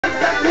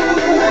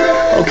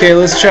Okay,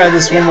 let's try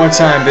this one more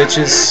time,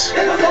 bitches.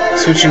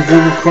 Switching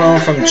Google Chrome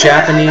from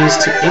Japanese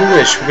to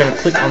English. We're going to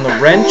click on the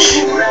wrench.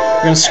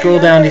 We're going to scroll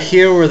down to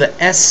here where the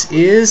S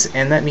is,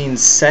 and that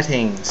means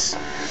settings.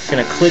 We're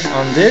going to click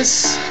on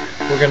this.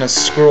 We're going to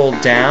scroll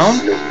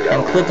down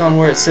and click on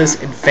where it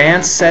says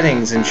Advanced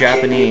Settings in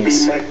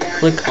Japanese.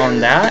 Click on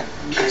that.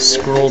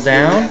 Scroll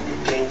down,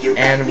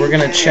 and we're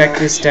going to check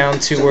this down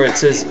to where it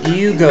says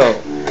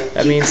Iugo.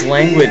 That means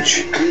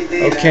language.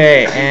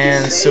 Okay,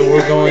 and so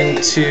we're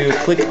going to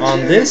click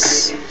on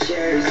this,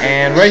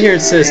 and right here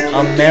it says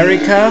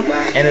America,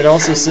 and it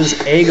also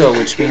says Ego,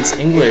 which means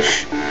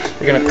English.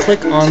 We're going to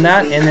click on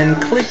that, and then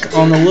click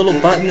on the little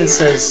button that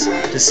says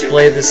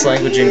display this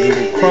language in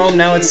Google Chrome.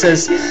 Now it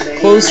says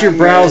close your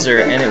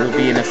browser, and it will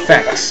be in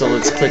effect. So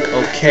let's click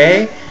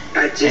OK,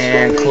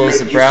 and close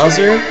the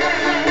browser,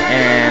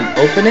 and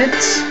open it.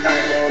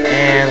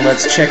 And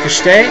let's check your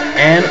stay,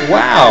 and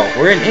wow,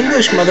 we're in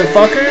English,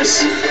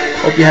 motherfuckers.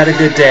 Hope you had a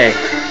good day.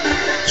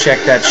 Check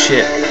that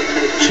shit.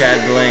 Chad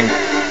Bling.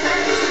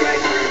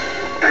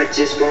 I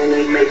just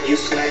wanna make you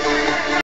sweat.